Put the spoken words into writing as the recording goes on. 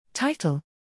Title: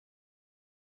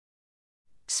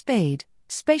 SPADE,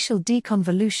 Spatial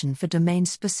Deconvolution for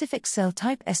Domain-Specific Cell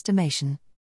Type Estimation.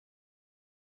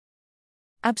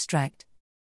 Abstract: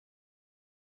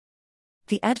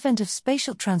 The advent of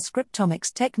spatial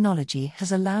transcriptomics technology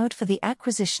has allowed for the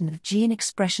acquisition of gene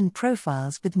expression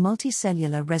profiles with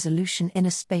multicellular resolution in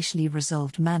a spatially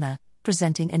resolved manner,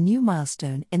 presenting a new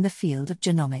milestone in the field of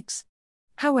genomics.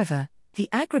 However, the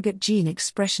aggregate gene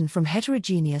expression from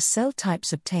heterogeneous cell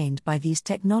types obtained by these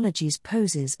technologies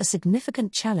poses a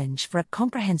significant challenge for a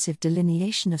comprehensive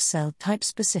delineation of cell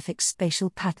type-specific spatial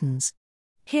patterns.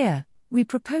 Here, we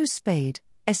propose SPADE,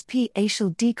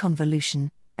 Spatial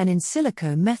Deconvolution, an in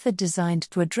silico method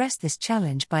designed to address this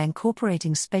challenge by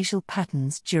incorporating spatial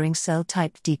patterns during cell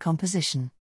type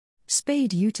decomposition.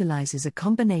 SPADE utilizes a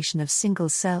combination of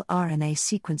single-cell RNA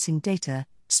sequencing data,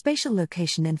 spatial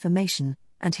location information,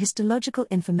 and histological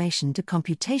information to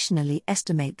computationally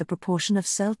estimate the proportion of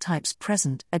cell types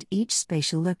present at each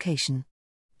spatial location.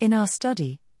 In our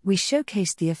study, we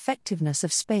showcased the effectiveness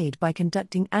of SPADE by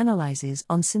conducting analyses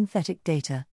on synthetic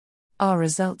data. Our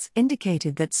results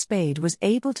indicated that SPADE was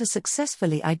able to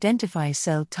successfully identify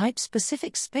cell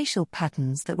type-specific spatial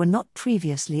patterns that were not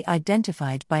previously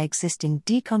identified by existing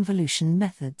deconvolution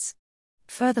methods.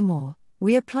 Furthermore,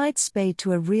 we applied SPADE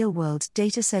to a real-world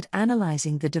dataset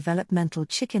analyzing the developmental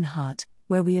chicken heart,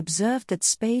 where we observed that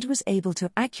SPADE was able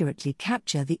to accurately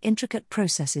capture the intricate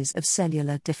processes of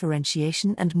cellular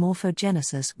differentiation and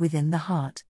morphogenesis within the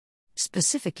heart.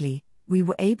 Specifically, we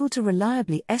were able to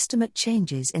reliably estimate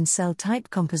changes in cell type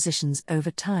compositions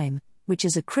over time, which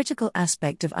is a critical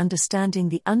aspect of understanding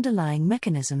the underlying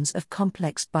mechanisms of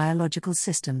complex biological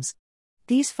systems.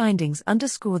 These findings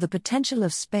underscore the potential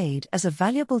of SPADE as a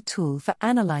valuable tool for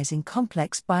analyzing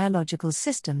complex biological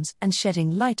systems and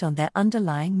shedding light on their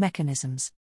underlying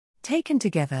mechanisms. Taken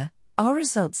together, our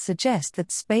results suggest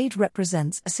that SPADE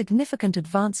represents a significant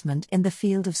advancement in the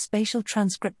field of spatial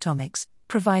transcriptomics,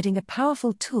 providing a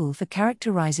powerful tool for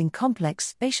characterizing complex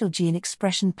spatial gene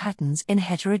expression patterns in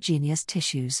heterogeneous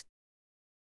tissues.